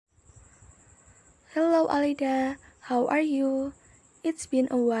Hello Alida, how are you? It's been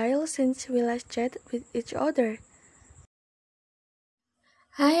a while since we last chatted with each other.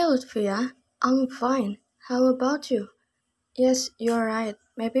 Hi, Lutfia. I'm fine. How about you? Yes, you're right.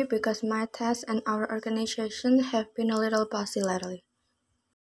 Maybe because my tasks and our organization have been a little busy lately.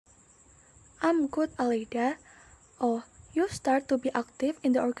 I'm good Alida. Oh, you start to be active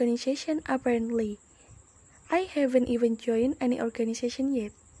in the organization apparently. I haven't even joined any organization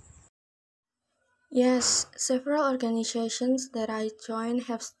yet. Yes, several organizations that I joined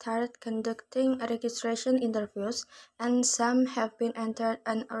have started conducting registration interviews, and some have been entered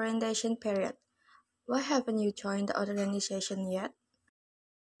an orientation period. Why haven't you joined the organization yet?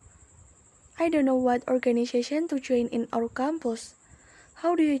 I don't know what organization to join in our campus.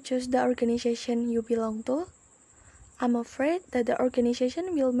 How do you choose the organization you belong to? I'm afraid that the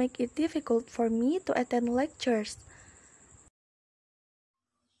organization will make it difficult for me to attend lectures.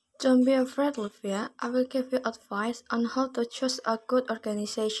 Don't be afraid, Lutfia. I will give you advice on how to choose a good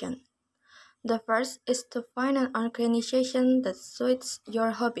organization. The first is to find an organization that suits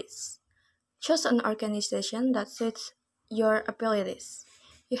your hobbies. Choose an organization that suits your abilities.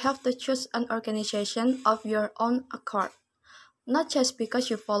 You have to choose an organization of your own accord, not just because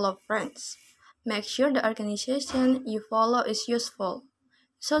you follow friends. Make sure the organization you follow is useful.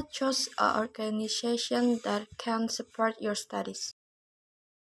 So choose an organization that can support your studies.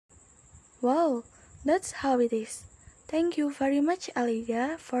 Wow, that's how it is. Thank you very much,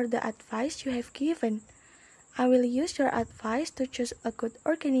 Alida, for the advice you have given. I will use your advice to choose a good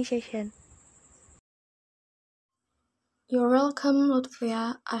organization. You're welcome,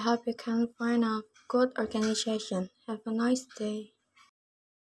 Lutfia. I hope you can find a good organization. Have a nice day.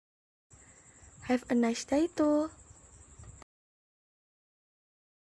 Have a nice day too.